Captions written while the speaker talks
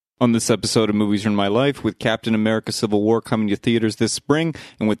On this episode of Movies From My Life, with Captain America Civil War coming to theaters this spring,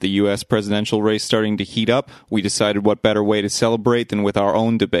 and with the U.S. presidential race starting to heat up, we decided what better way to celebrate than with our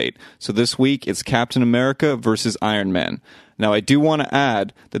own debate. So this week, it's Captain America versus Iron Man. Now, I do want to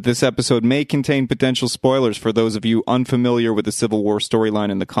add that this episode may contain potential spoilers for those of you unfamiliar with the Civil War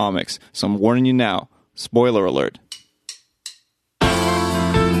storyline in the comics, so I'm warning you now. Spoiler alert.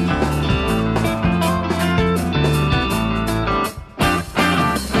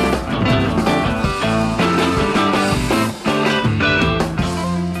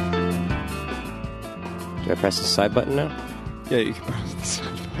 Do I press the side button now? Yeah, you can press the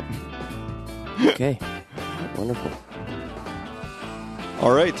side button. Okay. Wonderful.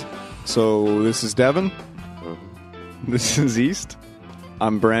 All right. So this is Devin. This is East.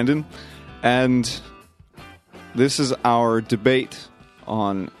 I'm Brandon. And this is our debate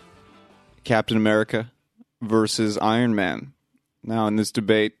on Captain America versus Iron Man. Now, in this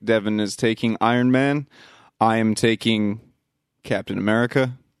debate, Devin is taking Iron Man. I am taking Captain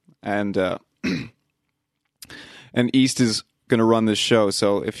America. And East is going to run this show.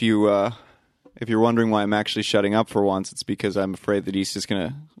 So if you're wondering why I'm actually shutting up for once, it's because I'm afraid that East is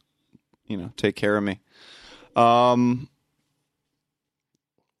going to, take care of me. Shall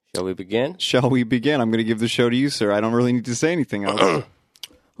we begin? Shall we begin? I'm going to give the show to you, sir. I don't really need to say anything else.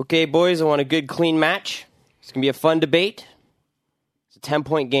 Okay, boys, I want a good, clean match. It's going to be a fun debate. It's a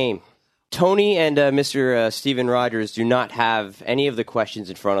 10-point game. Tony and Mr. Steven Rogers do not have any of the questions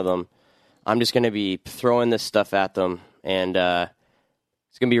in front of them. I'm just going to be throwing this stuff at them, and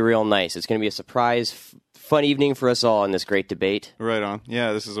it's going to be real nice. It's going to be a surprise, fun evening for us all in this great debate. Right on.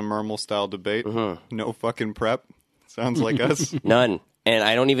 Yeah, this is a Mermal-style debate. Mm-hmm. No fucking prep. Sounds like us. None. And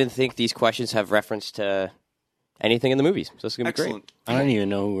I don't even think these questions have reference to anything in the movies. So it's going to be great. I don't even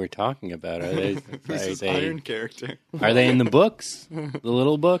know who we're talking about. Are they? This is Iron character. Are they in the books? The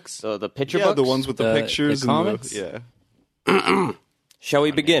little books? So the picture books? books? The ones with the pictures. The comics? Yeah. Shall we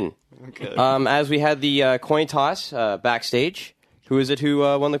begin? Okay. As we had the coin toss backstage, who is it who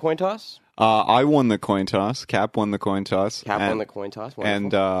won the coin toss? I won the coin toss. Cap won the coin toss. Cap won the coin toss.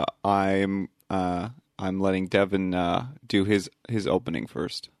 Wonderful. And I'm letting Devin do his opening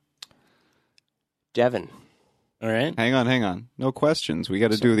first. Devin. All right. Hang on. No questions. We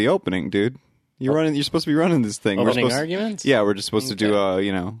got to do the opening, dude. You're supposed to be running this thing. Opening arguments? Yeah, we're just supposed to do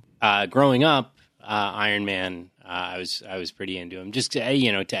growing up, Iron Man. I was pretty into him. Just because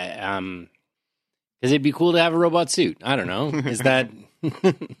it'd be cool to have a robot suit. I don't know. Is that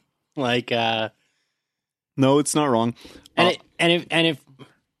like? No, it's not wrong. And if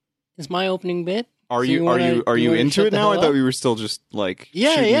it's my opening bit. Are you into it now? I thought we were still just like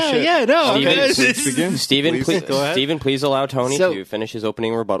yeah. No, Steven, please allow Tony to finish his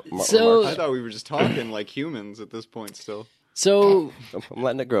opening remarks. I thought we were just talking like humans at this point still. So I'm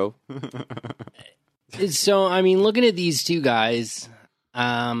letting it grow. So I mean, looking at these two guys,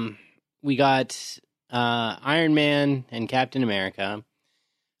 we got Iron Man and Captain America.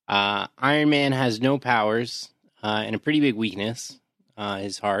 Iron Man has no powers and a pretty big weakness,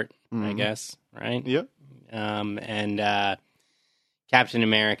 his heart, I guess. Right? Yep. And Captain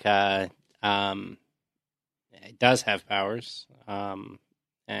America does have powers.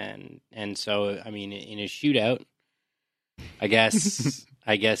 And so, I mean, in a shootout, I guess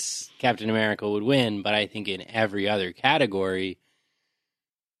Captain America would win, but I think in every other category,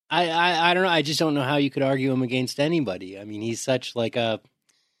 I don't know. I just don't know how you could argue him against anybody. I mean, he's such like a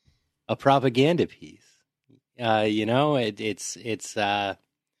propaganda piece. It's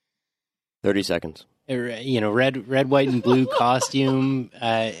 30 seconds. Red, white, and blue costume.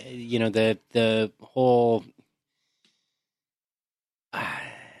 The whole.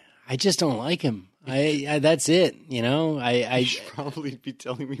 I just don't like him. I that's it. You should probably be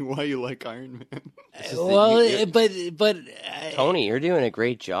telling me why you like Iron Man. Well, but Tony, you're doing a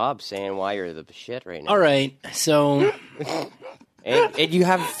great job saying why you're the shit right now. All right, so and you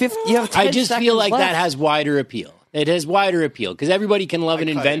have 10 I just feel like left. that has wider appeal. It has wider appeal because everybody can love an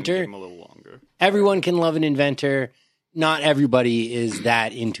inventor. Him a little longer. Everyone can love an inventor. Not everybody is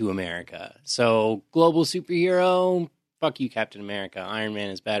that into America. So global superhero, fuck you, Captain America. Iron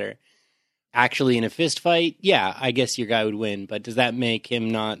Man is better. Actually, in a fist fight, yeah, I guess your guy would win. But does that make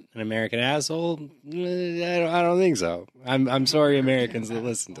him not an American asshole? I don't think so. I'm sorry, Americans that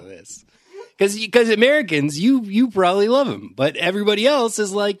listen to this. Because Americans, you probably love him, but everybody else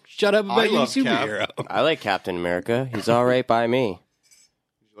is like, shut up about your superhero. I like Captain America. He's all right by me.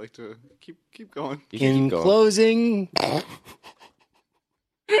 Would you like to keep going? In closing,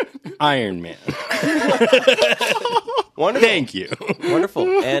 Iron Man. Wonderful. Thank you.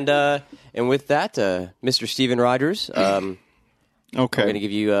 Wonderful. And with that, Mr. Steven Rogers, Okay. I'm gonna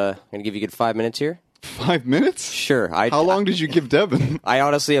give you a good 5 minutes here. 5 minutes? Sure. How long did you give Devin? I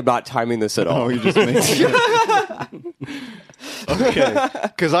honestly am not timing this at all. Oh, you just made Okay.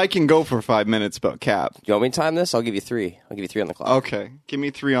 Because I can go for 5 minutes about Cap. You want me to time this? I'll give you 3. I'll give you 3 on the clock. Okay. Give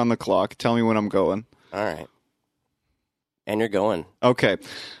me 3 on the clock. Tell me when I'm going. All right. And you're going. Okay.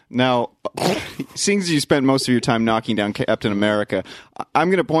 Now, seeing as you spent most of your time knocking down Captain America, I'm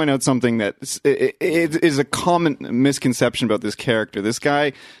going to point out something that is a common misconception about this character. This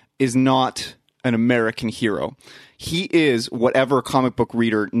guy is not an American hero. He is whatever a comic book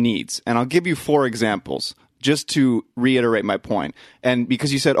reader needs. And I'll give you 4 examples just to reiterate my point. And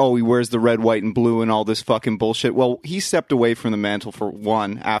because you said, oh, he wears the red, white, and blue and all this fucking bullshit. Well, he stepped away from the mantle for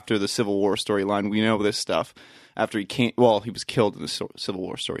one after the Civil War storyline. We know this stuff. After he came, well, he was killed in the Civil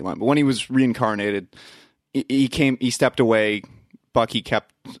War storyline. But when he was reincarnated, he stepped away. Bucky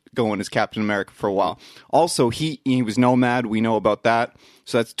kept going as Captain America for a while. Also, he was nomad. We know about that.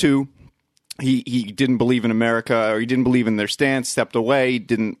 So that's 2. He didn't believe in America, or he didn't believe in their stance, stepped away,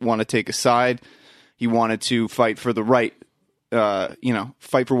 didn't want to take a side. He wanted to fight for the right,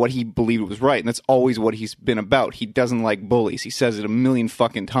 fight for what he believed was right. And that's always what he's been about. He doesn't like bullies. He says it a million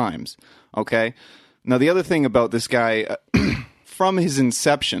fucking times. Okay? Now, the other thing about this guy, from his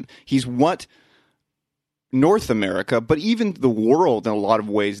inception, he's what North America, but even the world in a lot of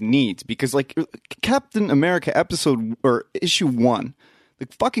ways needs. Because, like, Captain America issue 1, the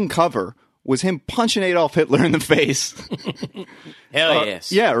fucking cover was him punching Adolf Hitler in the face. Hell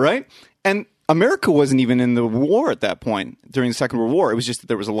yes. Yeah, right? And America wasn't even in the war at that point during the Second World War. It was just that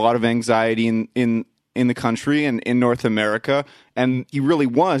there was a lot of anxiety in the country and in North America. And he really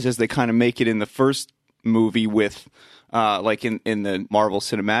was, as they kind of make it in the first movie with, like in the Marvel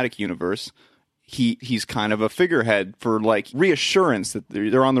Cinematic Universe, he's kind of a figurehead for like reassurance that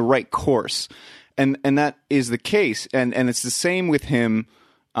they're on the right course. And that is the case. And it's the same with him,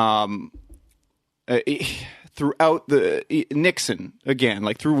 throughout the Nixon again,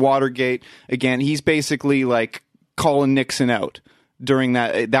 like through Watergate again, he's basically like calling Nixon out during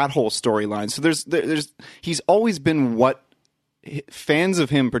that whole storyline. So there's he's always been what fans of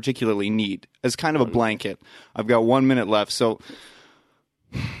him particularly need as kind of a blanket. I've got 1 minute left, so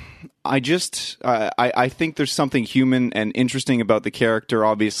I think there's something human and interesting about the character.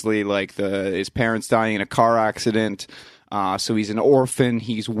 Obviously, like his parents dying in a car accident. So he's an orphan.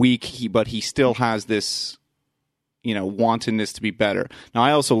 He's weak, but he still has this, wantonness to be better. Now,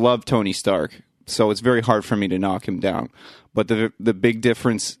 I also love Tony Stark, so it's very hard for me to knock him down. But the big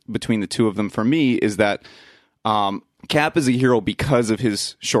difference between the two of them for me is that Cap is a hero because of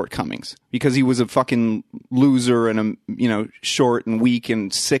his shortcomings, because he was a fucking loser and short and weak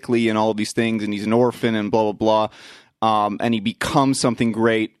and sickly and all of these things, and he's an orphan and blah blah blah. And he becomes something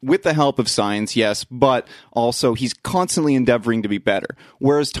great with the help of science, yes, but also he's constantly endeavoring to be better.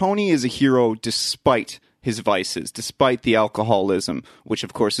 Whereas Tony is a hero despite his vices, despite the alcoholism, which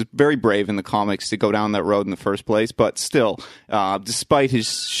of course is very brave in the comics to go down that road in the first place, but still, despite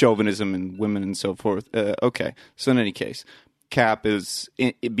his chauvinism and women and so forth. Okay, so in any case, Cap is,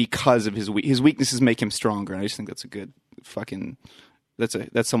 because of his weaknesses make him stronger, and I just think that's a good fucking, that's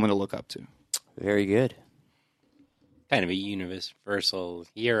someone to look up to. Very good. Kind of a universal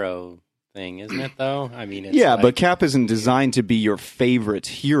hero thing, isn't it, though? I mean, it's but Cap isn't designed to be your favorite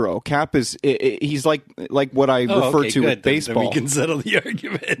hero. Cap is, he's like what I refer to with baseball. Then we can settle the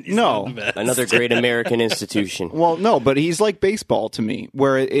argument. He's no. not the best. Another great American institution. Well, no, but he's like baseball to me,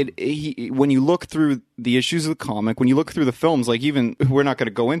 where when you look through the issues of the comic, when you look through the films, like even, we're not going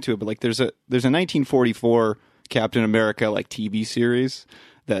to go into it, but like there's a 1944 Captain America like TV series.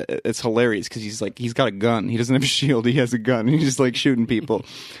 That it's hilarious because he's got a gun. He doesn't have a shield. He has a gun. He's just like shooting people.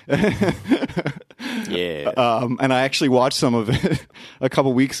 Yeah. And I actually watched some of it a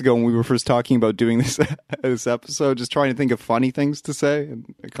couple weeks ago when we were first talking about doing this episode, just trying to think of funny things to say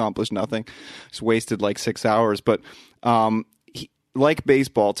and accomplished nothing. Just wasted like 6 hours. But like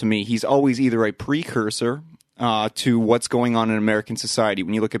baseball to me, he's always either a precursor to what's going on in American society.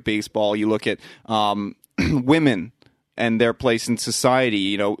 When you look at baseball, you look at women and their place in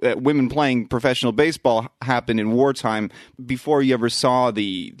society. Women playing professional baseball happened in wartime before you ever saw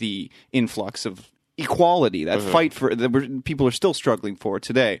the influx of equality, that fight for that people are still struggling for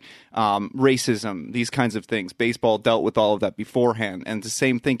today. Racism, these kinds of things. Baseball dealt with all of that beforehand, and the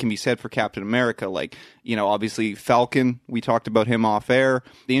same thing can be said for Captain America. Like, obviously Falcon, we talked about him off air.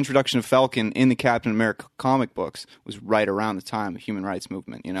 The introduction of Falcon in the Captain America comic books was right around the time of the human rights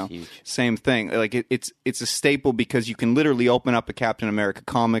movement. Huge. Same thing. Like it's a staple because you can literally open up a Captain America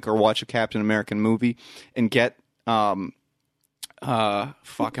comic or watch a Captain American movie and get am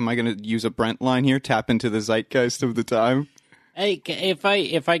I going to use a Brent line here? Tap into the zeitgeist of the time.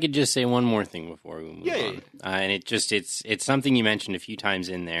 If I could just say one more thing before we move on, and it's something you mentioned a few times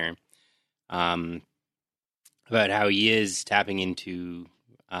in there, about how he is tapping into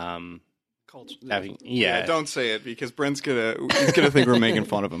Culture. Yeah, don't say it because Brent's he's gonna think we're making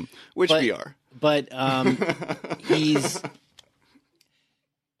fun of him, which we are. But he's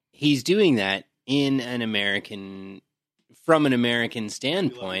doing that from an American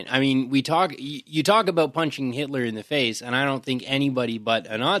standpoint. I mean, you talk about punching Hitler in the face, and I don't think anybody but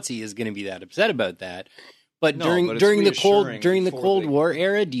a Nazi is going to be that upset about that. But during the Cold War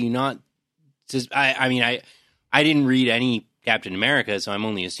era, do you not? I didn't read any Captain America, so I'm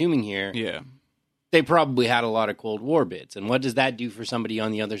only assuming here. Yeah. They probably had a lot of Cold War bits, and what does that do for somebody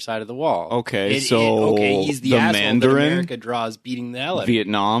on the other side of the wall? Okay, he's the asshole Mandarin, that America draws beating the hell out of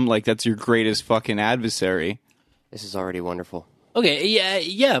Vietnam, like that's your greatest fucking adversary. This is already wonderful. Okay,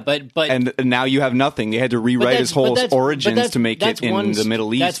 yeah, but and now you have nothing. They had to rewrite his whole origins to make it in the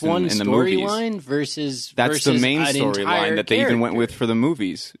Middle East. That's one in the movies. Storyline versus the main storyline that they even went with character. for the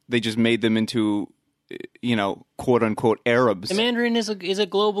movies. They just made them into, quote unquote Arabs. The Mandarin is a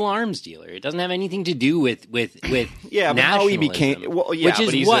global arms dealer. It doesn't have anything to do with yeah, but how he became which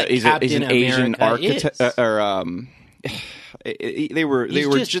is but what he's Captain an Asian America architect they were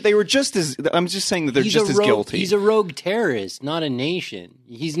just as. I'm just saying that they're just as guilty. He's a rogue terrorist, not a nation.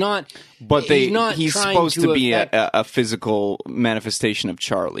 He's not. But he's supposed to be affect... a physical manifestation of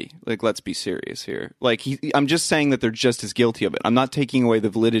Charlie. Like, let's be serious here. Like, I'm just saying that they're just as guilty of it. I'm not taking away the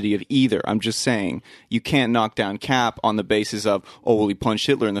validity of either. I'm just saying you can't knock down Cap on the basis of, well, he punched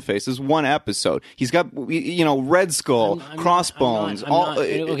Hitler in the face. This is one episode. He's got, Red Skull, crossbones.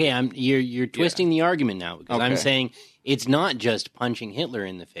 You're twisting the argument now because I'm saying. It's not just punching Hitler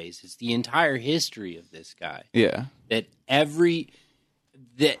in the face. It's the entire history of this guy. Yeah. That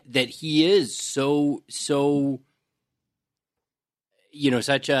that he is so such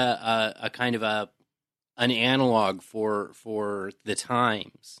a kind of an analog for the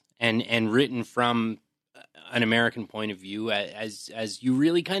times and written from an American point of view as you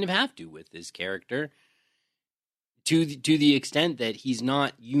really kind of have to with this character to the extent that he's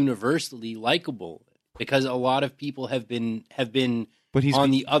not universally likable. Because a lot of people have been but he's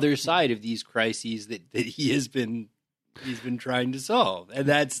on the other side of these crises that he's been trying to solve, and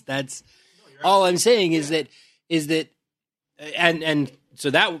that's all I'm saying is that and so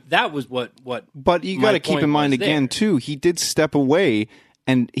that was what. But you got to keep in mind again too. He did step away,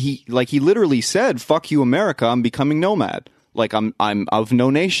 and he literally said, "Fuck you, America. I'm becoming nomad. Like I'm of no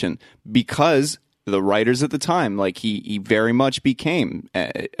nation," because the writers at the time, like he very much became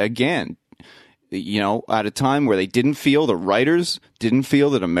again. At a time where the writers didn't feel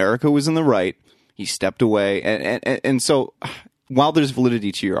that America was in the right, he stepped away. And so, while there's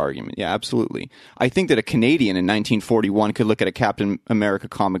validity to your argument, yeah, absolutely. I think that a Canadian in 1941 could look at a Captain America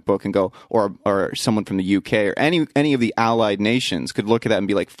comic book and go, or someone from the UK or any of the allied nations could look at that and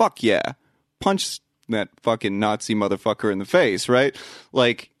be like, fuck yeah, punch that fucking Nazi motherfucker in the face, right?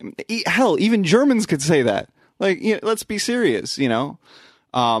 Like, hell, even Germans could say that. Like, let's be serious,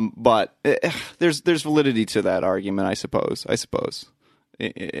 But there's validity to that argument, I suppose.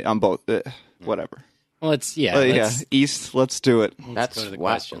 On both, whatever. Well, it's East. Let's do it. That's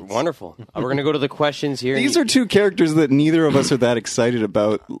wonderful. We're gonna go to the questions here. These are two characters that neither of us are that excited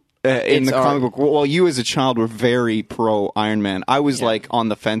about in the comic book. Well, you as a child were very pro Iron Man. I was like on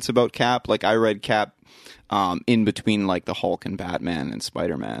the fence about Cap. Like I read Cap in between like the Hulk and Batman and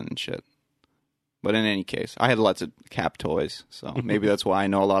Spider-Man and shit. But in any case, I had lots of Cap toys, so maybe that's why I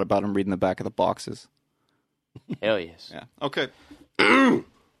know a lot about him reading the back of the boxes. Hell yes. Yeah. Okay.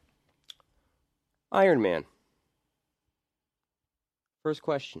 Iron Man. First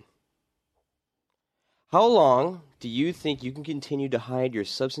question. How long do you think you can continue to hide your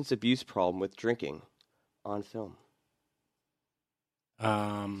substance abuse problem with drinking on film?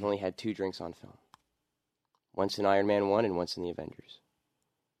 You've only had 2 drinks on film. Once in Iron Man 1 and once in the Avengers.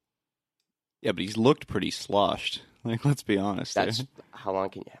 Yeah, but he's looked pretty sloshed. Like, let's be honest. That's how long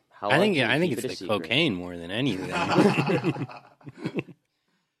can you? I think it's the cocaine more than anything.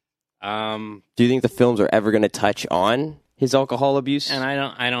 Do you think the films are ever going to touch on his alcohol abuse? And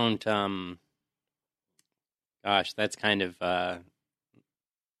I don't. Gosh, that's kind of. I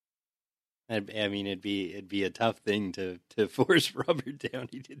mean, it'd be a tough thing to force Robert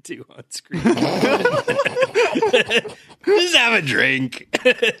Downey to do on screen. Just have a drink.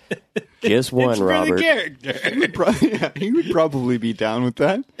 Just one, it's Robert. For the character. He would probably be down with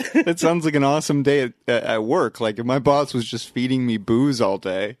that. That sounds like an awesome day at work. Like if my boss was just feeding me booze all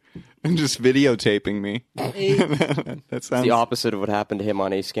day and just videotaping me. That sounds the opposite of what happened to him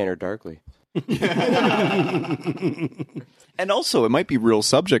on A Scanner Darkly. And also, it might be real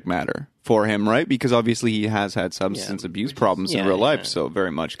subject matter for him, right? Because obviously he has had substance abuse problems in real life, so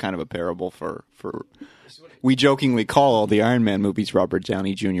very much kind of a parable for. We jokingly call all the Iron Man movies Robert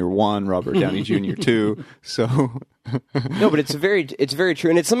Downey Jr. 1, Robert Downey Jr. 2, so... No, but it's very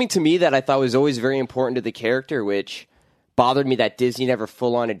true. And it's something to me that I thought was always very important to the character, which bothered me that Disney never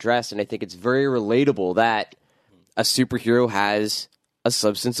full-on addressed, and I think it's very relatable that a superhero has a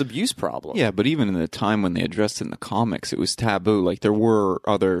substance abuse problem. Yeah, but even in the time when they addressed it in the comics, it was taboo. Like, there were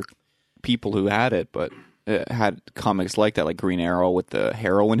other people who had it, but had comics like that, like Green Arrow with the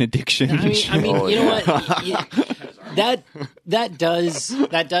heroin addiction. I mean, you know what? Yeah, that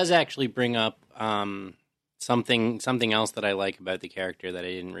does actually bring up something else that I like about the character that I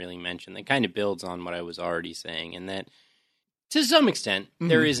didn't really mention. That kind of builds on what I was already saying, and that to some extent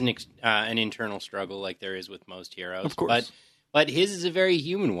there is an internal struggle, like there is with most heroes, of course. But his is a very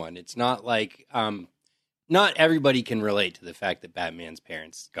human one. It's not like not everybody can relate to the fact that Batman's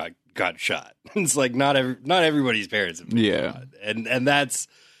parents got shot. It's like not everybody's parents have been shot. And that's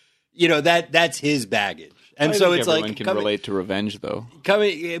that's his baggage. And so it's everyone like can relate to revenge though.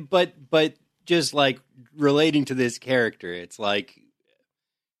 But just like relating to this character, it's like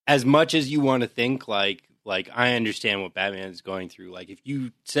as much as you want to think like I understand what Batman is going through. Like if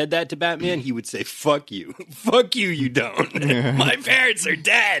you said that to Batman, he would say, "Fuck you, fuck you, you don't. My parents are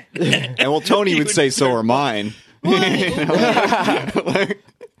dead." And well, Tony would say, "So are mine."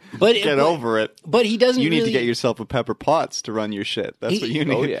 But get over it. But he doesn't. You need really, to get yourself a Pepper Potts to run your shit. That's what you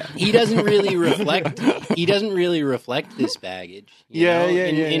need. Oh, yeah. He doesn't really reflect. He doesn't really reflect this baggage.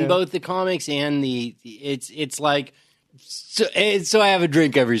 In both the comics and it's like. So I have a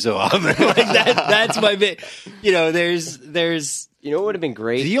drink every so often. Like that's my bit. There's. You know what would have been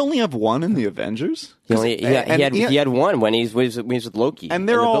great? Did he only have one in the Avengers? He had one when he was with Loki. And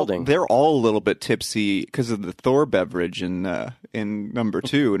they're all a little bit tipsy because of the Thor beverage in number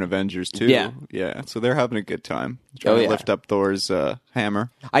 2 in Avengers 2. Yeah. So they're having a good time trying to lift up Thor's hammer.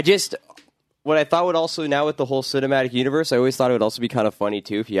 What I thought would also now with the whole cinematic universe, I always thought it would also be kind of funny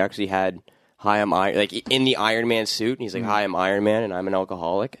too if you actually had "Hi, I'm Iron," like in the Iron Man suit, and he's like, "Hi, I'm Iron Man, and I'm an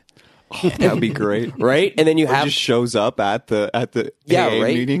alcoholic." Oh, that'd be great, right? And then you have just shows up at the AA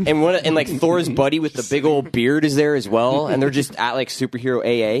meeting, and like Thor's buddy with the big old beard is there as well, and they're just at like superhero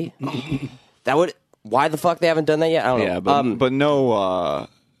AA. Why the fuck they haven't done that yet? I don't know. Yeah, but no,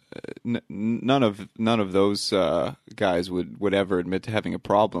 none of those guys would ever admit to having a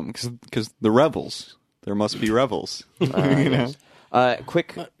problem because the rebels. There must be rebels.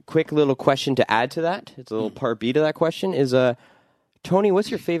 Quick little question to add to that. It's a little part B to that question. Is Tony, what's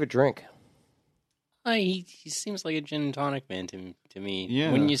your favorite drink? He seems like a gin and tonic man to me.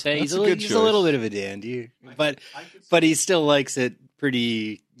 Yeah, wouldn't you say he's a choice. little bit of a dandy, but he still likes it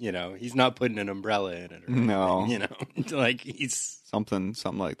pretty. He's not putting an umbrella in it. Or no, like he's something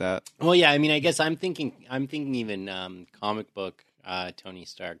like that. Well, yeah. I mean, I guess I'm thinking even comic book Tony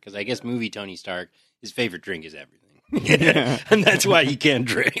Stark, because I guess movie Tony Stark, his favorite drink is everything. And that's why he can't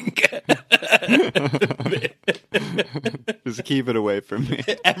drink. Just keep it away from me.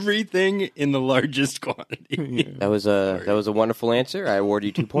 Everything in the largest quantity. That was a wonderful answer. I award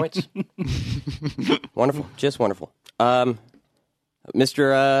you 2 points. Wonderful, just wonderful. Mr.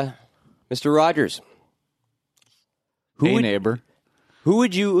 Rogers. Neighbor. Who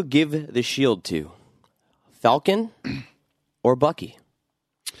would you give the shield to? Falcon or Bucky?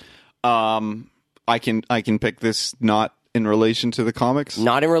 I can pick this not in relation to the comics.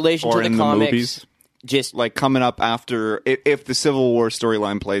 Not in relation or to the in comics. The movies. Just like coming up after, if the Civil War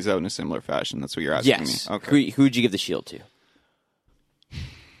storyline plays out in a similar fashion. That's what you're asking yes. me. Okay. Who would you give the shield to?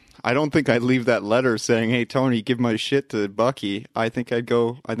 I don't think I'd leave that letter saying, "Hey Tony, give my shit to Bucky." I think I'd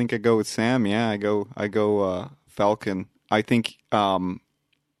go with Sam. Yeah, I go Falcon. I think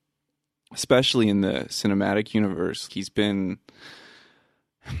especially in the cinematic universe, he's been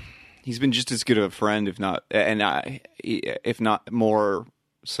just as good of a friend, if not more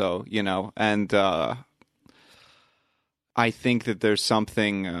so, and I think that there's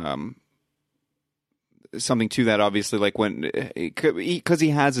something to that, obviously, like when, because he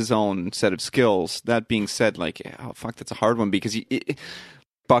has his own set of skills. That being said, like, oh fuck, that's a hard one, because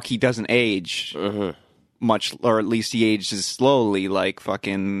Bucky doesn't age much, or at least he ages slowly, like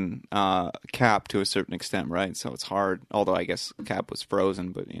fucking Cap to a certain extent, right? So it's hard. Although I guess Cap was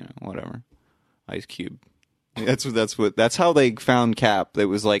frozen, but whatever. Ice Cube. That's how they found Cap. It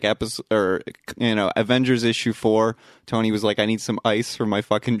was like Avengers issue 4. Tony was like, "I need some ice for my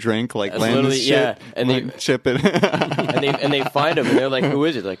fucking drink." Like, land this shit, yeah, and they chip it, and they find him, and they're like, "Who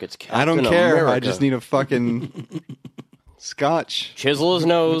is it?" Like, it's Captain I don't care. America. I just need a fucking Scotch. Chisel his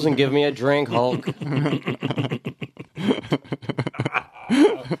nose and give me a drink, Hulk.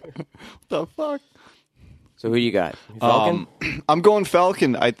 The fuck? So who you got? Falcon? I'm going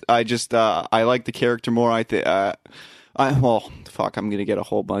Falcon. I just I like the character more. I'm gonna get a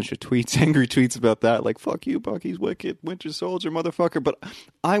whole bunch of tweets, angry tweets about that. Like, fuck you, Bucky's wicked, Winter Soldier, motherfucker. But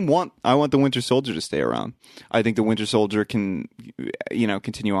I want the Winter Soldier to stay around. I think the Winter Soldier can,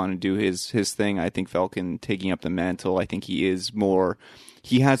 continue on and do his thing. I think Falcon taking up the mantle. I think he has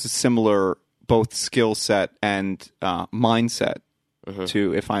a similar both skill set and mindset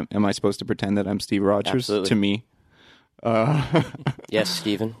to. Am I supposed to pretend that I'm Steve Rogers? Absolutely. To me, Yes,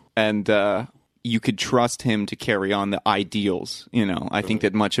 Steven. and you could trust him to carry on the ideals. I think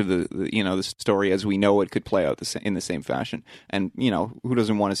that much of the story as we know it could play out in the same fashion. And who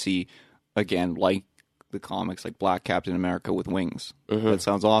doesn't want to see again, like the comics, like Black Captain America with wings? That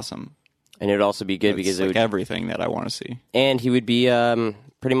sounds awesome. And it'd also be good because it like would, everything that I want to see. and he would be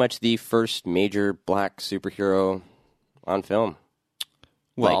pretty much the first major black superhero on film.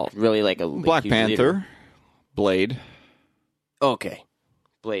 Well, Like, really like a Black huge Panther, leader. Blade. Okay.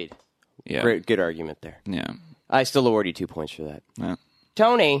 Blade. Yeah, Great, good argument there. yeah, I still award you 2 points for that. yeah.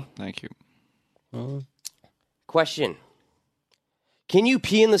 Tony, Thank you. question. Can you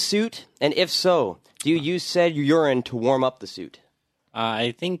pee in the suit? And if so, do you use said urine to warm up the suit?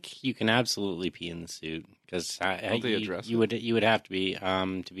 I think you can absolutely pee in the suit because they address you would have to be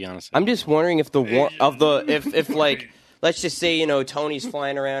honest. I'm just wondering if if like let's just say Tony's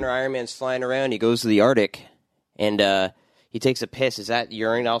flying around or Iron Man's flying around, he goes to the Arctic and he takes a piss. Is that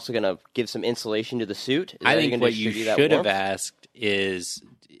urine also going to give some insulation to the suit? I think what you should have asked is,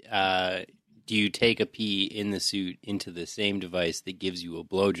 do you take a pee in the suit into the same device that gives you a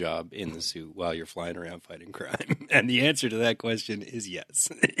blowjob in the suit while you're flying around fighting crime? And the answer to that question is yes.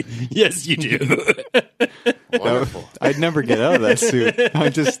 Yes, you do. Wonderful. I'd never get out of that suit.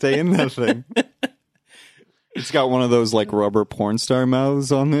 I'd just stay in that thing. It's got one of those like rubber porn star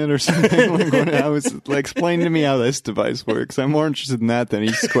mouths on it or something. Explain to me how this device works. I'm more interested in that than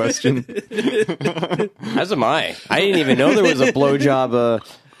East's question. As am I. I didn't even know there was a blowjob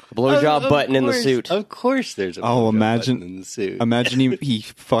button in the suit. Of course there's a imagine button in the suit. Imagine he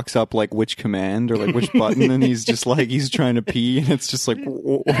fucks up like which command or like which button, and he's just like he's trying to pee, and it's just like.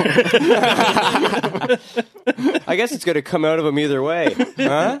 I guess it's going to come out of him either way,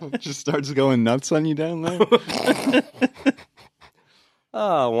 huh? Just starts going nuts on you down there.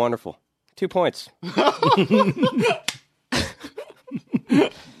 Oh, wonderful! 2 points.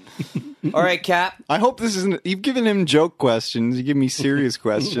 All right, Cap. I hope this isn't. You've given him joke questions. You give me serious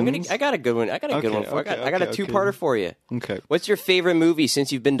questions. I got a good one. I got a good one. I got a two-parter for you. Okay. What's your favorite movie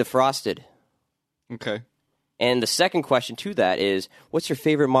since you've been defrosted? Okay. And the second question to that is, what's your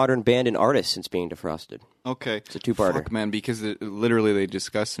favorite modern band and artist since being defrosted? Okay. It's a two-parter. Fuck, man, because literally they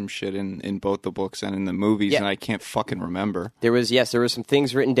discuss some shit in both the books and in the movies, and I can't fucking remember. There was some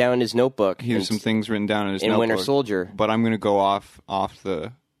things written down in his notebook. Here's some things written down in his notebook. In Winter Soldier. But I'm going to go off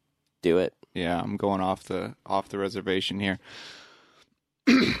the... Do it. Yeah, I'm going off the reservation here.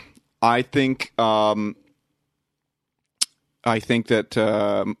 I think that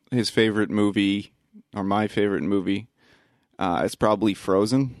his favorite movie, or my favorite movie, is probably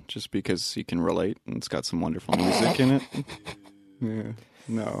Frozen, just because he can relate and it's got some wonderful music in it. Yeah,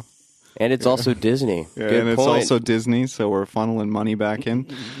 no. And it's also Disney. Yeah, Good and point. it's also Disney, so we're funneling money back in.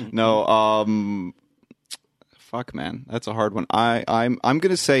 No, fuck, man, that's a hard one. I'm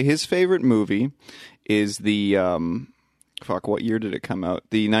gonna say his favorite movie is the what year did it come out?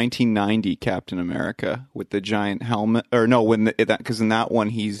 The 1990 Captain America with the giant helmet, or no, because in that one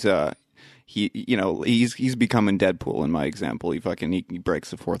he's becoming Deadpool in my example. He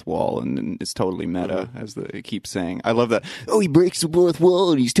breaks the fourth wall and it's totally meta, as it keeps saying. I love that. Oh, he breaks the fourth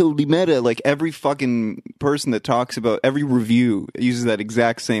wall and he's totally meta. Like every fucking person that talks about every review uses that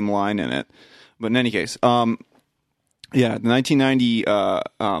exact same line in it. But in any case, yeah, the 1990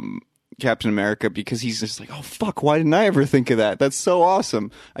 Captain America, because he's just like, oh fuck, why didn't I ever think of that? That's so awesome.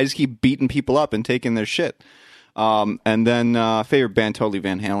 I just keep beating people up and taking their shit. And then favorite band, totally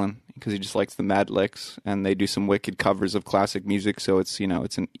Van Halen, because he just likes the mad licks, and they do some wicked covers of classic music, so it's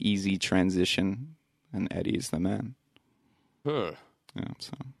it's an easy transition, and Eddie is the man. Yeah,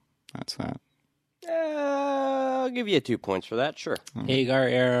 so that's that. I'll give you 2 points for that, sure. Hagar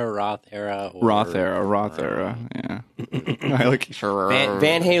era, Roth era. Roth era, yeah. I like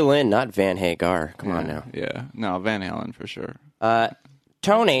Van Halen, not Van Hagar. Come on now. Yeah, no, Van Halen for sure.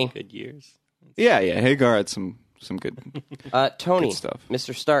 Tony. Good years. Yeah, Hagar had some good Tony, good stuff.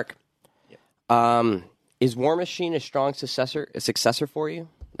 Mr. Stark. Is War Machine a strong successor for you?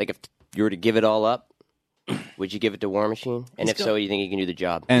 Like if you were to give it all up, would you give it to War Machine? And if so, you think he can do the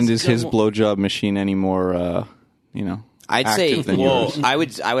job? And is his blowjob machine any more, I'd say, active than yours? I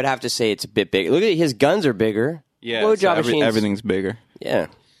would have to say it's a bit bigger. Look at his guns are bigger. Yeah, blowjob machines. everything's bigger. Yeah,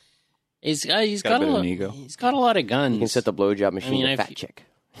 He's got a bit of an ego. He's got a lot of guns. you can set the blowjob machine to fat chick.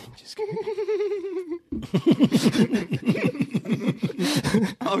 Just kidding.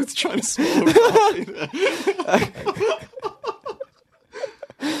 I was trying to swallow coffee.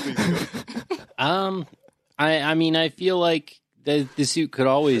 I feel like the suit could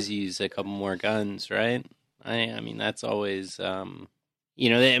always use a couple more guns, right? I mean, that's always,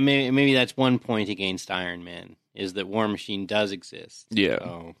 maybe that's one point against Iron Man, is that War Machine does exist. Yeah.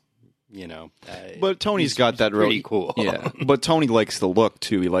 So, but Tony's got that pretty cool. Yeah. But Tony likes the look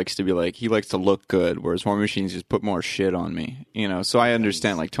too. He likes to to look good, whereas War Machine's just put more shit on me. So I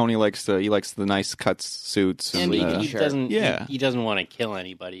understand. Like Tony likes the nice cut suits, and he doesn't. Yeah. He doesn't want to kill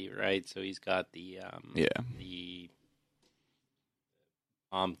anybody, right? So he's got the the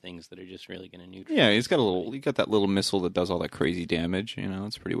bomb things that are just really going to neutralize. Yeah, he got that little missile that does all that crazy damage.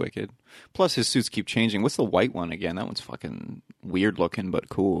 It's pretty wicked. Plus his suits keep changing. What's the white one again? That one's fucking weird looking, but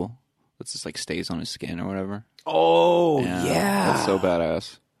cool. It's just like stays on his skin or whatever. Oh, yeah. yeah. That's so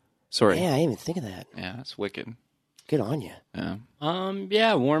badass. Sorry. Yeah, I didn't even think of that. Yeah, that's wicked. Good on you. Yeah.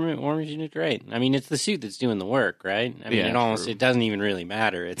 War Machine is great. I mean, it's the suit that's doing the work, right? I mean, it doesn't even really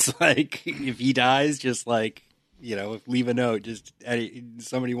matter. It's like, if he dies, just like, leave a note, just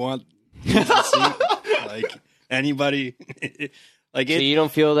somebody want the suit, like anybody. So you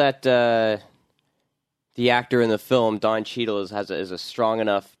don't feel that the actor in the film, Don Cheadle, is a strong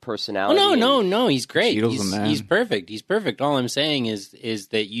enough personality? No, he's great. Cheadle's the man. He's perfect. He's perfect. All I'm saying is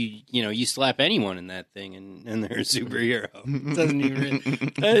that you slap anyone in that thing and they're a superhero. It doesn't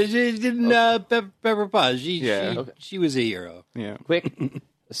even. Pepper Potts. She was a hero. Yeah. Quick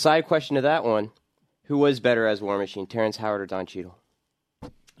side question to that one: who was better as War Machine, Terrence Howard or Don Cheadle?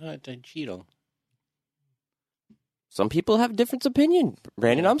 Don Cheadle. Some people have different opinion.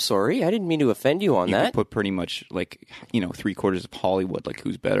 Brandon, I'm sorry. I didn't mean to offend you on You that. could put pretty much like, 3/4 of Hollywood, like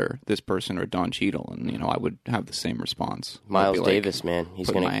who's better, this person or Don Cheadle, and I would have the same response. Miles Davis, man, he's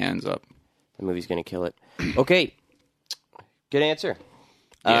put gonna my hands up. The movie's gonna kill it. Okay, good answer.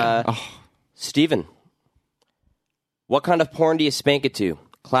 Yeah. Steven, what kind of porn do you spank it to?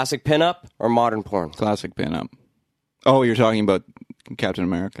 Classic pinup or modern porn? Classic pinup. Oh, you're talking about Captain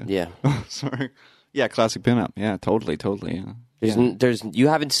America? Yeah. Sorry. Yeah, classic pinup. Yeah, totally. Yeah. There's you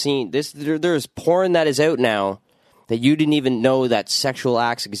haven't seen this. There's porn that is out now that you didn't even know that sexual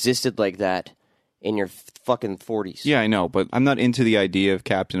acts existed like that in your fucking 40s. Yeah, I know, but I'm not into the idea of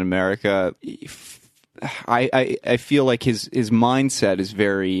Captain America. I feel like his mindset is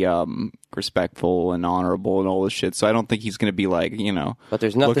very respectful and honorable and all this shit. So I don't think he's going to be like, But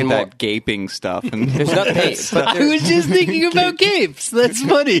there's nothing look at more. that gaping stuff. And There's nothing. I was just thinking about capes. That's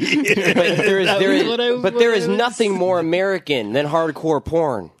funny. But there is nothing more American than hardcore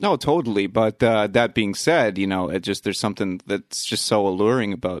porn. No, totally. But that being said, there's something that's just so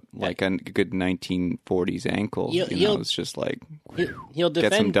alluring about like a good 1940s ankle. It's just like he'll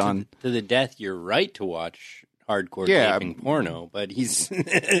gets him defend done to the death your right to watch hardcore gaping porno, but he's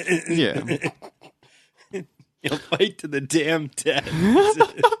yeah. He'll fight to the damn death.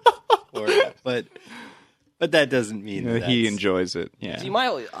 But that doesn't mean that he enjoys it. Yeah,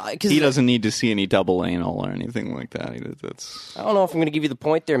 he doesn't need to see any double anal or anything like that. That's. I don't know if I'm going to give you the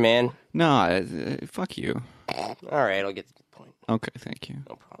point there, man. No, fuck you. All right, I'll get the point. Okay, thank you.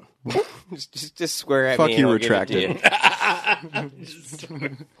 No problem. just swear at fuck me. You, and retract it.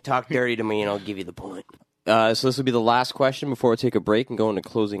 Talk dirty to me, and I'll give you the point. So this will be the last question before we take a break and go into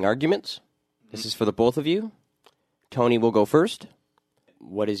closing arguments. This is for the both of you. Tony will go first.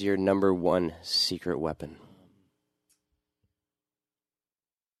 What is your number one secret weapon?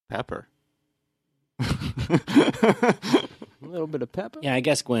 Pepper. A little bit of pepper? Yeah, I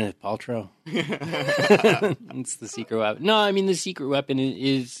guess Gwyneth Paltrow. It's the secret weapon. No, I mean, the secret weapon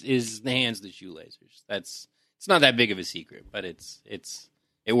is the hands of the shoe lasers. It's not that big of a secret, but it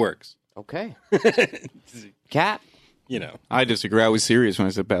works. Okay. Cat? I disagree. I was serious when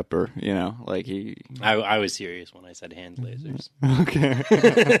I said pepper. I was serious when I said hand lasers. Okay.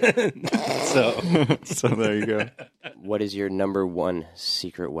 So there you go. What is your number one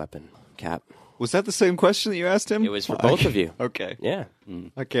secret weapon, Cap? Was that the same question that you asked him? It was for both of you. Okay. Yeah.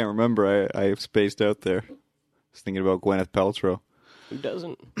 I can't remember. I spaced out there. I was thinking about Gwyneth Paltrow. Who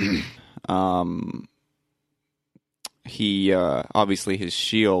doesn't? He obviously his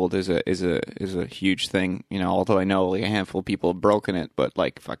shield is a huge thing. Although I know like a handful of people have broken it, but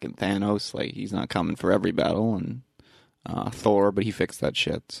like fucking Thanos, like he's not coming for every battle, and Thor, but he fixed that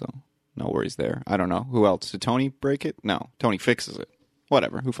shit. So no worries there. I don't know. Who else? Did Tony break it? No. Tony fixes it.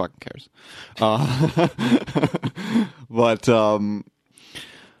 Whatever. Who fucking cares? But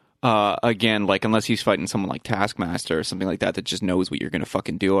again, like, unless he's fighting someone like Taskmaster or something like that just knows what you're going to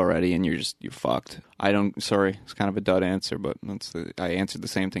fucking do already, and you're fucked. Sorry. It's kind of a dud answer, but I answered the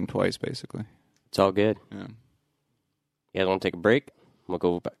same thing twice, basically. It's all good. Yeah. You guys want to take a break? We'll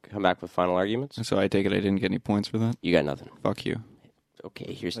come back with final arguments. So I take it I didn't get any points for that? You got nothing. Fuck you.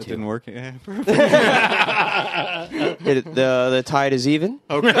 Okay, here's That 2. didn't work? Yeah. The tide is even.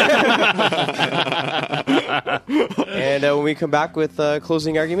 Okay. And when we come back with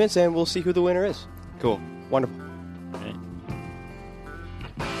closing arguments, and we'll see who the winner is. Cool. Wonderful.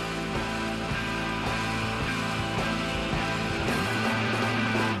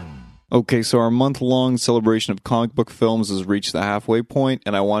 Okay, so our month-long celebration of comic book films has reached the halfway point,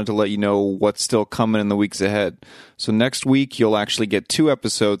 and I wanted to let you know what's still coming in the weeks ahead. So next week, you'll actually get 2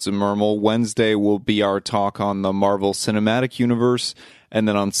 episodes of Mermal. Wednesday will be our talk on the Marvel Cinematic Universe, and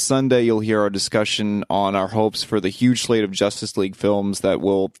then on Sunday, you'll hear our discussion on our hopes for the huge slate of Justice League films that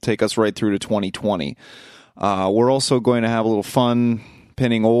will take us right through to 2020. We're also going to have a little fun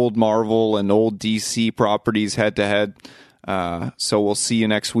pinning old Marvel and old DC properties head-to-head. So we'll see you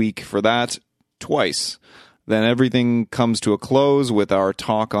next week for that twice. Then everything comes to a close with our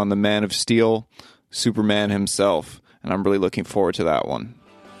talk on the Man of Steel, Superman himself. And I'm really looking forward to that one.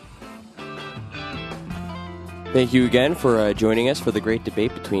 Thank you again for joining us for the great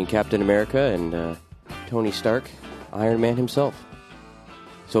debate between Captain America and Tony Stark, Iron Man himself.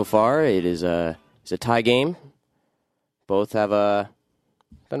 So far, it's a tie game. Both have done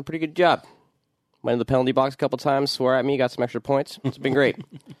a pretty good job. Went in the penalty box a couple times, swore at me, got some extra points. It's been great.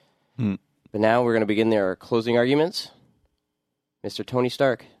 But now we're going to begin our closing arguments. Mr. Tony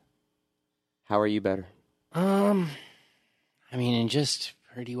Stark, how are you better? I mean, in just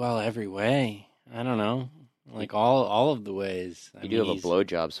pretty well every way. I don't know, like all of the ways. You do have a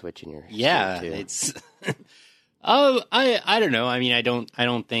blowjob switch in your yeah. too. It's I don't know. I mean, I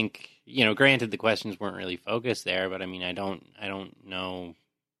don't think, you know. Granted, the questions weren't really focused there, but I mean, I don't know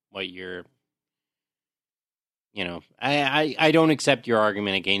what you're. You know, I don't accept your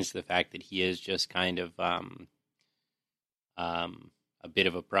argument against the fact that he is just kind of a bit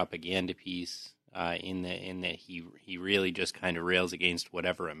of a propaganda piece in that he really just kind of rails against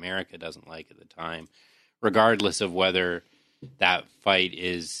whatever America doesn't like at the time, regardless of whether that fight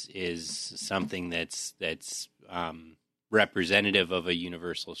is something that's representative of a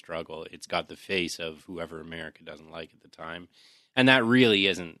universal struggle. It's got the face of whoever America doesn't like at the time, and that really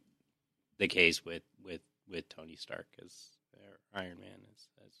isn't the case with Tony Stark as Iron Man as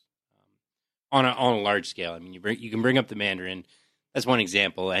on a large scale. I mean, you can bring up the Mandarin. That's one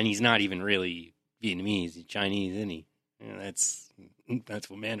example, and he's not even really Vietnamese. He's Chinese, isn't he? You know, that's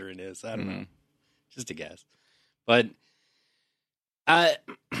what Mandarin is. I don't know, just a guess. But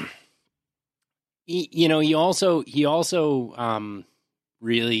you know, he also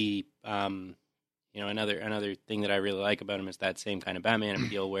really you know, another thing that I really like about him is that same kind of Batman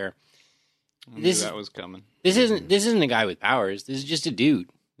appeal where. That was coming. This isn't a guy with powers. This is just a dude.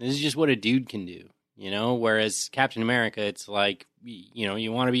 This is just what a dude can do, you know? Whereas Captain America, it's like, you know,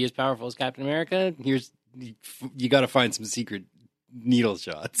 you want to be as powerful as Captain America? You got to find some secret needle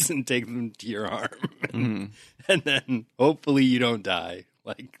shots and take them to your arm. And then hopefully you don't die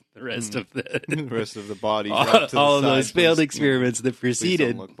like the rest of the body. all of those failed experiments that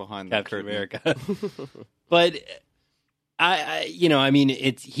preceded look behind Captain America. But you know, I mean,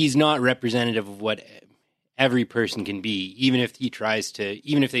 he's not representative of what every person can be, even if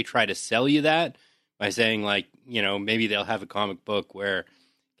they try to sell you that by saying, like, you know, maybe they'll have a comic book where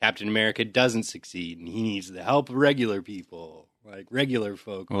Captain America doesn't succeed and he needs the help of regular people, like regular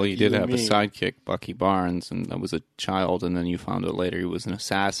folk. Well, you did have a sidekick, Bucky Barnes, and that was a child, and then you found out later he was an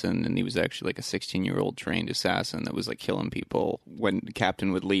assassin, and he was actually like a 16-year-old trained assassin that was like killing people when the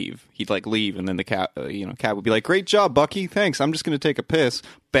Captain would leave. He'd like leave, and then the Cap would be like, "Great job, Bucky. Thanks. I'm just going to take a piss."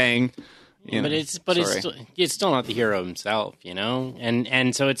 Bang. It's still not the hero himself, you know,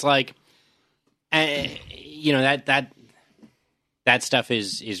 and so it's like, you know, that stuff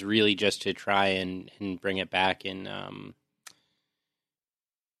is really just to try and bring it back in.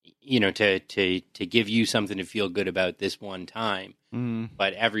 You know, to give you something to feel good about this one time,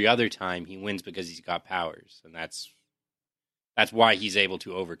 but every other time he wins because he's got powers, and that's why he's able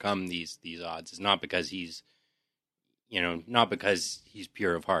to overcome these odds. It's not because he's, you know, not because he's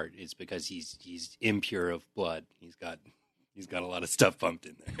pure of heart. It's because he's impure of blood. He's got a lot of stuff pumped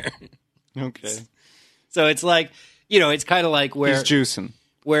in there. Okay, so it's like, you know, it's kind of like where he's juicing,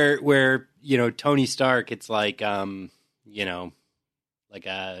 where you know, Tony Stark. It's like you know. like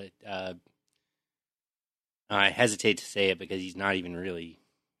I hesitate to say it because he's not even really,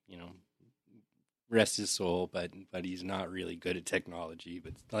 rest his soul, but he's not really good at technology,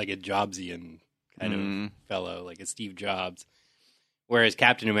 but like a Jobsian kind of fellow, like a Steve Jobs. Whereas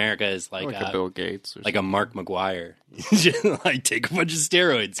Captain America is like a Bill Gates, or like a Mark McGuire. Like, take a bunch of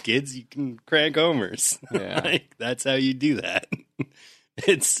steroids, kids. You can crank homers. Yeah. Like, that's how you do that.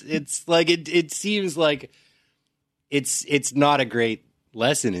 It's like it seems like it's not a great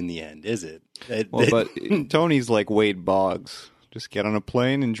lesson in the end, is it? But Tony's like Wade Boggs. Just get on a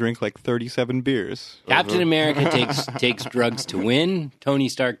plane and drink like 37 beers. Captain America takes drugs to win. Tony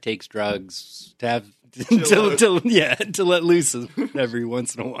Stark takes drugs to have to let loose every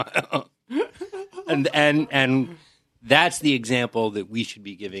once in a while. And that's the example that we should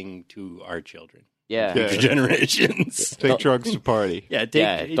be giving to our children. Yeah. Future generations. Take drugs to party.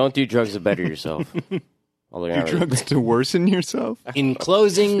 Don't do drugs to better yourself. Do drugs to worsen yourself? In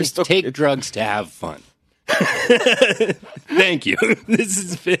closing, take drugs to have fun. Thank you. This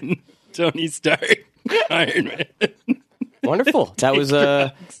has been Tony Stark, Iron Man. Wonderful. That was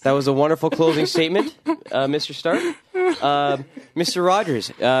a wonderful closing statement, Mr. Stark. Mr.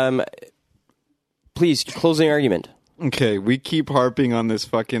 Rogers, please, closing argument. Okay, we keep harping on this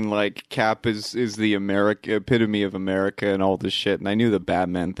fucking, like, Cap is the epitome of America and all this shit, and I knew the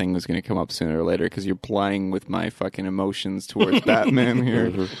Batman thing was going to come up sooner or later, because you're playing with my fucking emotions towards Batman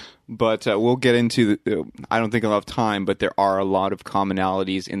here. But we'll get into I don't think I'll have time, but there are a lot of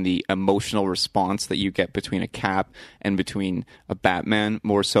commonalities in the emotional response that you get between a Cap and between a Batman,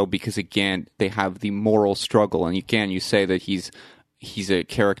 more so because, again, they have the moral struggle, and you say that he's a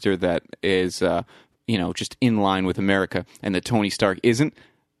character that is... just in line with America, and that Tony Stark isn't.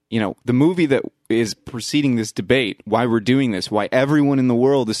 The movie that is preceding this debate, why we're doing this, why everyone in the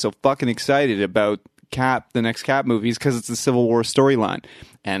world is so fucking excited about Cap, the next Cap movie, is because it's the Civil War storyline.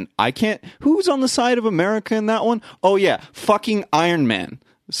 And who's on the side of America in that one? Oh yeah, fucking Iron Man.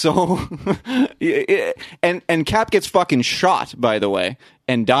 So, and Cap gets fucking shot, by the way,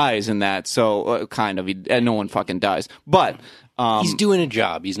 and dies in that. So, kind of, and no one fucking dies. But he's doing a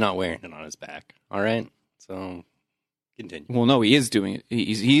job. He's not wearing it on his back. All right, so continue. Well, no, he is doing it.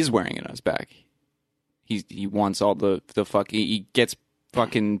 He's wearing it on his back. He wants all the fuck. He gets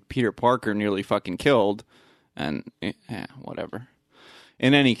fucking Peter Parker nearly fucking killed, and whatever.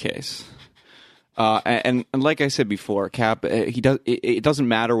 In any case, and like I said before, Cap, it doesn't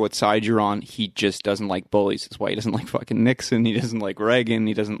matter what side you're on. He just doesn't like bullies. That's why he doesn't like fucking Nixon. He doesn't like Reagan.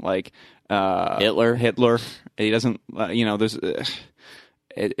 He doesn't like Hitler. He doesn't. There's.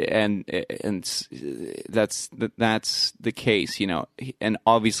 And that's the case, and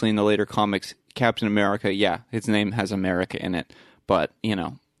obviously in the later comics, Captain America, his name has America in it, but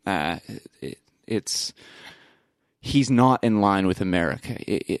he's not in line with America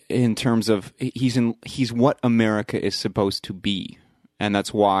in terms of he's what America is supposed to be, and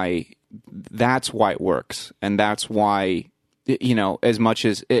that's why it works, and that's why. As much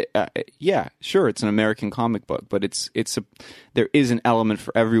as sure, it's an American comic book, but there is an element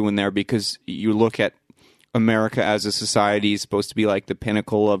for everyone there, because you look at America as a society is supposed to be like the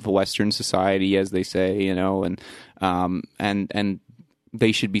pinnacle of Western society, as they say, and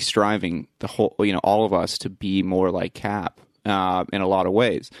they should be striving all of us to be more like Cap in a lot of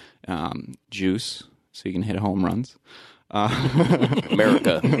ways. Juice, so you can hit home runs.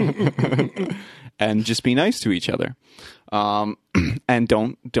 America. And just be nice to each other. And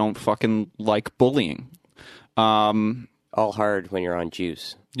don't fucking like bullying. All hard when you're on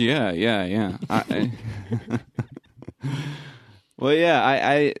juice. Yeah.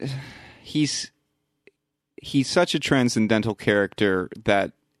 He's such a transcendental character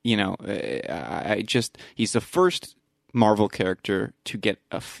that, he's the first Marvel character to get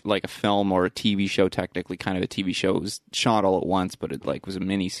a film or a TV show, technically kind of a TV show. It was shot all at once, but it was a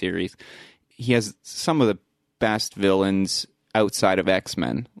mini series. He has some of the best villains outside of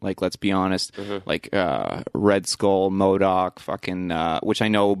X-Men. Let's be honest. Mm-hmm. Red Skull, MODOK, fucking, which I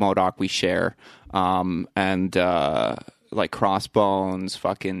know MODOK we share. And Crossbones,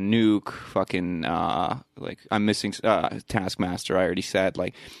 fucking Nuke, fucking, I'm missing, Taskmaster, I already said.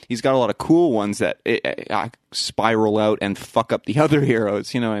 He's got a lot of cool ones that spiral out and fuck up the other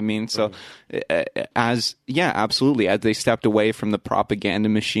heroes, you know what I mean? So, absolutely, as they stepped away from the propaganda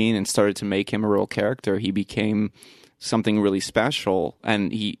machine and started to make him a real character, he became something really special.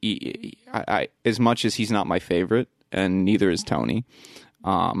 And I as much as he's not my favorite, and neither is Tony,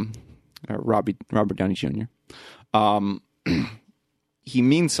 Robert Downey Jr., he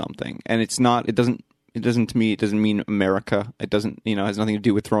means something, and it doesn't mean America. It doesn't, has nothing to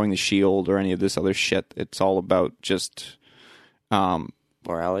do with throwing the shield or any of this other shit. It's all about just,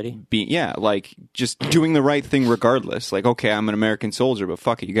 Morality. like just doing the right thing regardless. Like, okay, I'm an American soldier, but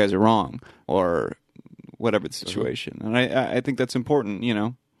fuck it, you guys are wrong, or whatever the situation. And I think that's important, you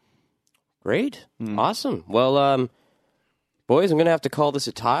know. Great. Awesome. Well, boys, I'm going to have to call this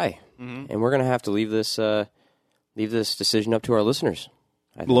a tie, and we're going to have to leave this decision up to our listenerners.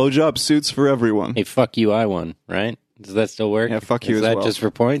 Blowjob suits for everyone. Hey, fuck you, I won, right? Does that still work? Yeah, fuck you Is as that well. just for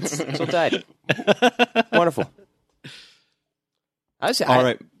points? So tied. Wonderful. All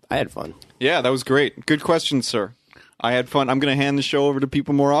right. I had fun. Yeah, that was great. Good question, sir. I had fun. I'm going to hand the show over to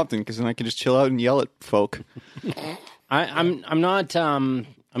people more often because then I can just chill out and yell at folk. I'm not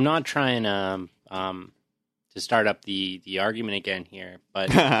trying to start up the argument again here, but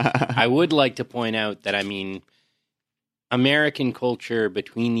I would like to point out that, I mean, American culture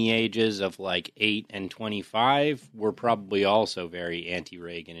between the ages of like 8 and 25 were probably also very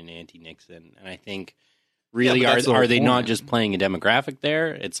anti-Reagan and anti-Nixon. And I think really that's the whole are they point. not just playing a demographic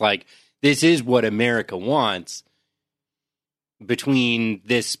there? It's like, this is what America wants between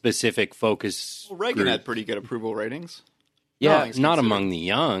this specific focus Reagan group. had pretty good approval ratings. Yeah, things not considered. among the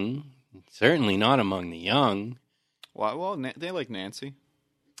young. Certainly not among the young. Well, they like Nancy.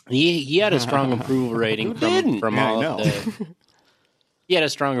 He had a strong approval rating from Yeah, all I of know. the. He had a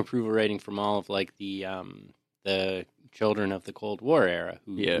strong approval rating from all of like the children of the Cold War era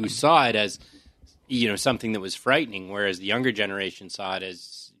who saw it as, you know, something that was frightening, whereas the younger generation saw it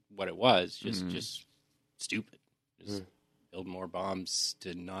as what it was, just stupid. Just build more bombs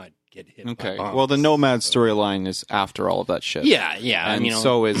to not get hit. Okay. by bombs. Well, the Nomad storyline is after all of that shit. Yeah. And I mean,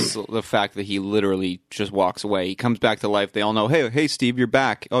 so is the fact that he literally just walks away. He comes back to life. They all know, hey, Steve, you're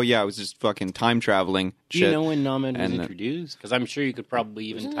back. Oh, yeah, I was just fucking time traveling. do shit. you know when Nomad was And, introduced? Because I'm sure you could probably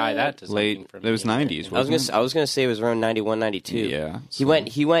even tie that to something late? from It was the American 90s. I was gonna say it was around 91, 92. Yeah. He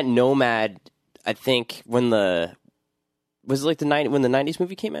went nomad. I think when the 90s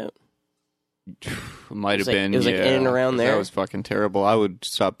movie came out. It might have like- been. it was, like, in and around there. That was fucking terrible. I would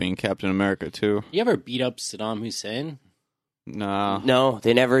stop being Captain America too. You ever beat up Saddam Hussein? Nah. No,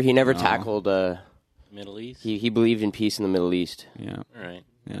 he never tackled. Middle East? He believed in peace in the Middle East. Yeah. All right.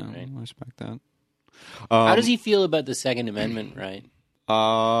 Yeah. Right. I respect that. How does he feel about the Second Amendment, right?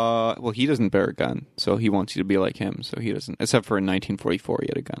 Well, he doesn't bear a gun, so he wants you to be like him. So he doesn't. Except for in 1944, he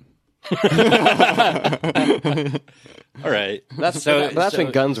had a gun. All right. That's So- that's so-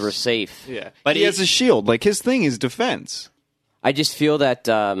 when guns were safe. Yeah, But but he has a shield. Like his thing is defense. I just feel that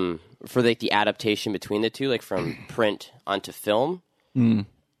for like the adaptation between the two, like from print onto film,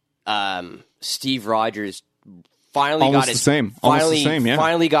 Steve Rogers finally Almost got his the same. Almost finally the same, yeah.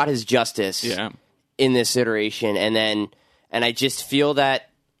 finally got his justice. Yeah. In this iteration, and I just feel that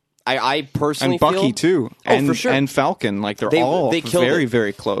I personally And Bucky feel, too. Oh, and, for sure. And Falcon, like They all killed very, it.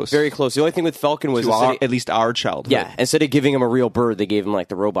 very close. very close. The only thing with Falcon was to instead our, of- at least our childhood. yeah, instead of giving him a real bird, they gave him like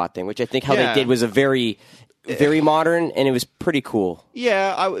the robot thing, which I think how Yeah. they did was a very modern, and it was pretty cool.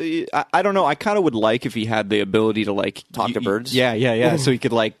 Yeah, I don't know. I kind of would like if he had the ability to like Talk to birds? Yeah. So he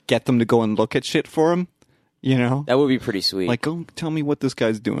could like get them to go and look at shit for him. You know, That would be pretty sweet. like go tell me what this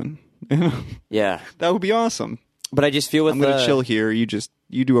guy's doing. yeah, That would be awesome. but I just feel with I'm gonna the- chill here. You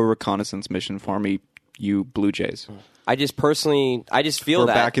do a reconnaissance mission for me. You Blue Jays. I just feel We're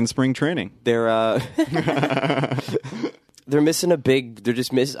that back in spring training. they're they're missing a big. They're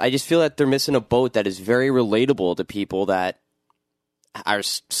just miss. I just feel that they're missing a boat that is very relatable to people that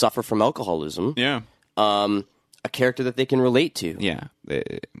suffer from alcoholism. Yeah. A character that they can relate to. Yeah.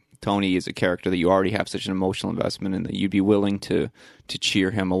 Tony is a character that you already have such an emotional investment in that you'd be willing to cheer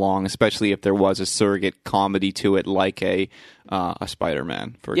him along, especially if there was a surrogate comedy to it, like a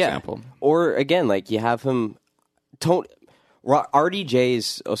Spider-Man, for example. Or again, like you have him. RDJ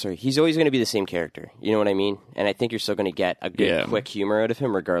is. Oh, sorry. He's always going to be the same character. You know what I mean? And I think you're still going to get a good, quick humor out of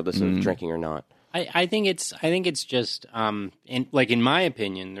him, regardless of drinking or not. I think it's just in my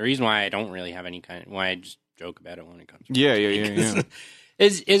opinion, the reason why I don't really have any why I just joke about it when it comes. Yeah.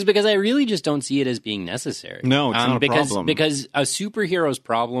 Is because I really just don't see it as being necessary. No, it's not a problem. Because a superhero's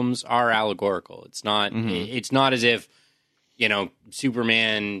problems are allegorical. It's not. It's not as if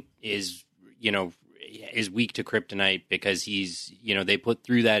Superman is weak to kryptonite because he's they put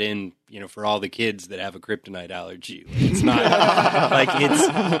through that in for all the kids that have a kryptonite allergy. It's not like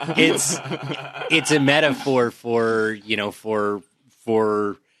it's a metaphor for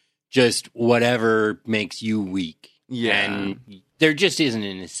for just whatever makes you weak. Yeah. And there just isn't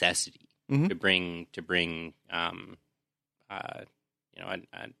a necessity to bring a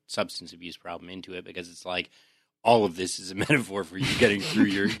substance abuse problem into it, because it's like all of this is a metaphor for you getting through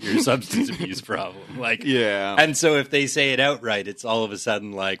your substance abuse problem. Like, Yeah. and so if they say it outright, it's all of a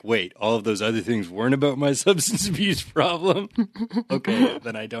sudden like, wait, all of those other things weren't about my substance abuse problem. Okay,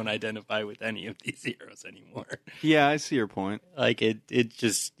 then I don't identify with any of these heroes anymore. Yeah, I see your point. Like it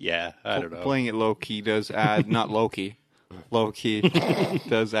just, yeah, I don't know. Playing it low key does add, not low key, low key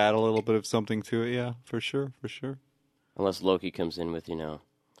does add a little bit of something to it. Yeah, for sure, for sure. Unless Loki comes in with, a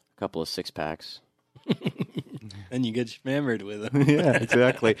couple of 6-packs. And you get hammered with him. Yeah,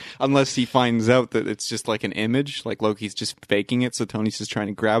 exactly. Unless he finds out that it's just like an image, like Loki's just faking it, so Tony's just trying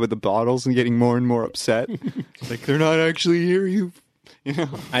to grab at the bottles and getting more and more upset. Like, they're not actually here, you know.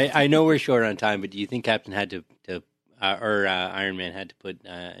 I know we're short on time, but do you think Captain had to or Iron Man had to put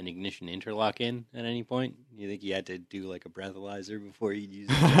an ignition interlock in at any point? You think he had to do like a breathalyzer before he'd use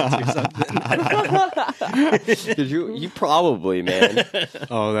it or something? You probably, man.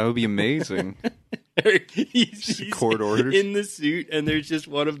 Oh, that would be amazing. he's court orders in the suit, and there's just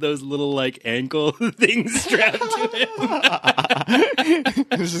one of those little like ankle things strapped to him.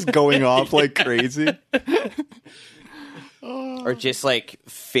 It's just going off like crazy. Or just like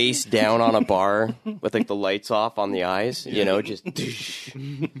face down on a bar with like the lights off on the eyes, just.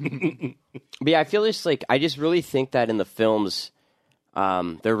 But yeah, I feel I just really think that in the films,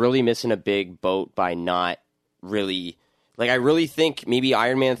 they're really missing a big boat by not really. I really think maybe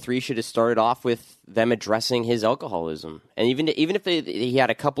Iron Man 3 should have started off with them addressing his alcoholism, and even if he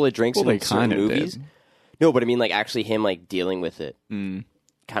had a couple of drinks in certain movies. Did. No, but I mean, actually him dealing with it, kind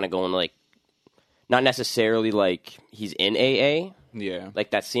of going not necessarily he's in AA, yeah,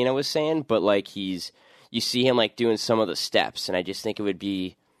 like that scene I was saying, but you see him doing some of the steps, and I just think it would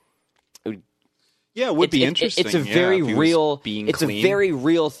be. Yeah, it would be interesting. It's a very real. It's clean. A very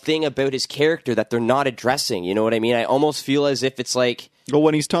real thing about his character that they're not addressing. You know what I mean? I almost feel as if it's Well,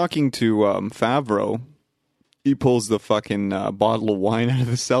 when he's talking to Favreau, he pulls the fucking bottle of wine out of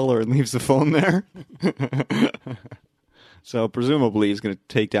the cellar and leaves the phone there. So presumably he's going to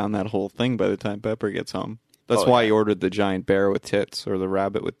take down that whole thing by the time Pepper gets home. That's why he ordered the giant bear with tits or the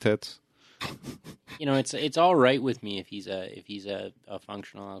rabbit with tits. It's all right with me if he's a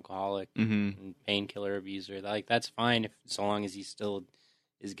functional alcoholic and painkiller abuser. That's fine so long as he still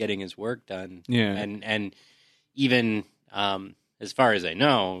is getting his work done. Yeah, and even as far as I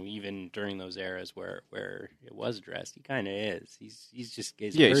know, even during those eras where it was addressed, he kind of is. He's just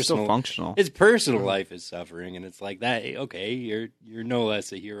he's still functional. His personal life is suffering, and it's like that. Okay, you're no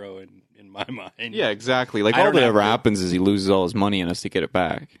less a hero in my mind. Yeah, exactly. All that ever happens is he loses all his money and has to get it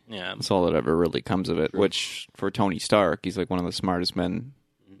back. Yeah, that's all that ever really comes of it. True. Which for Tony Stark, he's one of the smartest men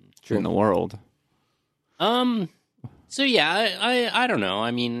in the world. So yeah, I don't know. I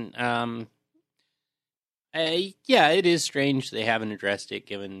mean, yeah, it is strange they haven't addressed it.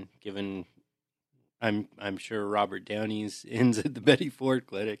 Given, I'm sure Robert Downey's ends at the Betty Ford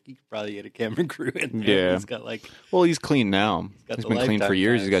clinic. He could probably get a camera crew in there. Yeah, he's got he's clean now. He's been clean for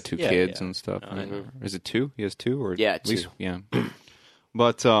years. He's got 2 kids and stuff. No, is it 2? He has 2, or yeah, at 2. least, yeah.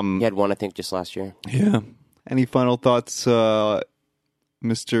 But he had 1, I think, just last year. Yeah. Any final thoughts, Mr.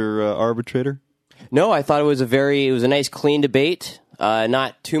 Arbitrator? No, I thought it was a nice, clean debate.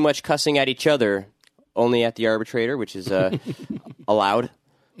 Not too much cussing at each other. Only at the arbitrator, which is allowed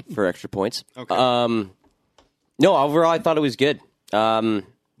for extra points. Okay. No, overall, I thought it was good. Yeah,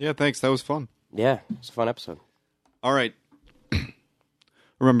 thanks. That was fun. Yeah, it was a fun episode. All right.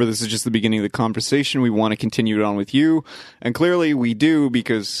 Remember, this is just the beginning of the conversation. We want to continue it on with you. And clearly we do,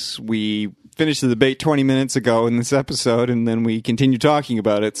 because we finished the debate 20 minutes ago in this episode, and then we continue talking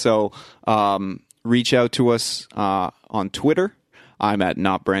about it. So reach out to us on Twitter. I'm at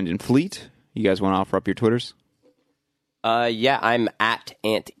NotBrandonFleet. You guys want to offer up your Twitters? Yeah, I'm at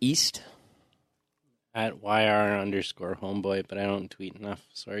Ant East. At YR_homeboy, but I don't tweet enough.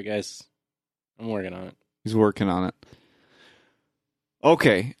 Sorry, guys. I'm working on it. He's working on it.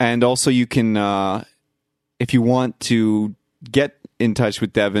 Okay, and also you can, if you want to get in touch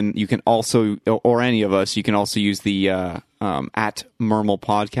with Devin, you can also, or any of us, you can also use the at Mermel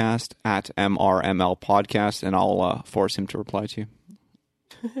Podcast, at MRML Podcast, and I'll force him to reply to you.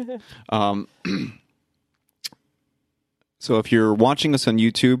 So if you're watching us on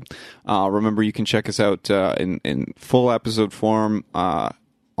YouTube, remember you can check us out in full episode form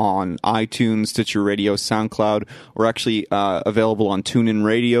on iTunes, Stitcher Radio, SoundCloud. We're actually available on TuneIn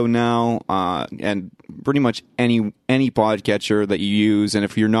Radio now, and pretty much any podcatcher that you use. And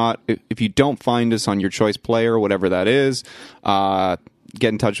if you don't find us on your choice player, whatever that is, get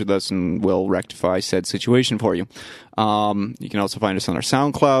in touch with us and we'll rectify said situation for you. You can also find us on our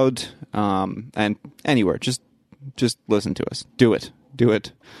SoundCloud, and anywhere. Just listen to us. Do it.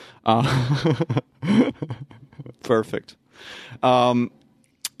 Perfect.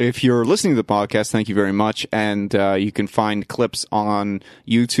 If you're listening to the podcast, thank you very much. And you can find clips on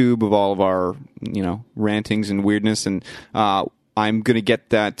YouTube of all of our, rantings and weirdness. And I'm going to get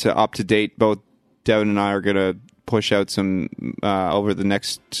that up to date. Both Devin and I are going to push out some over the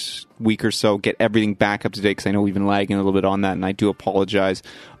next week or so, get everything back up to date, because I know we've been lagging a little bit on that, and I do apologize.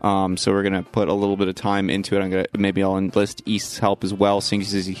 So we're going to put a little bit of time into it. Maybe I'll enlist East's help as well, seeing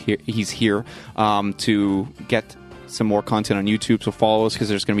as he's here to get some more content on YouTube. So follow us, because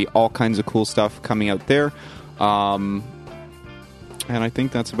there's going to be all kinds of cool stuff coming out there. And I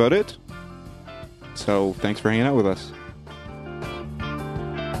think that's about it. So thanks for hanging out with us.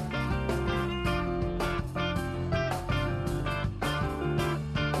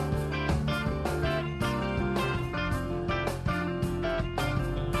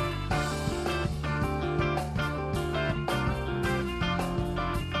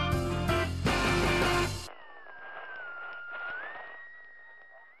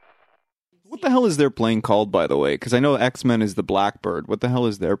 What the hell is their plane called, by the way? Because I know X-Men is the Blackbird. What the hell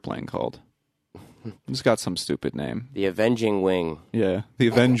is their plane called? It's got some stupid name. The Avenging Wing. Yeah, the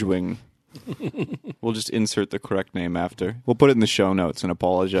Avenge Wing. We'll just insert the correct name after. We'll put it in the show notes and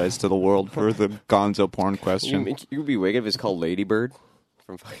apologize to the world for the gonzo porn question. You'd be wicked if it's called Ladybird.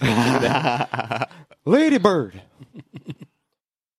 From Ladybird!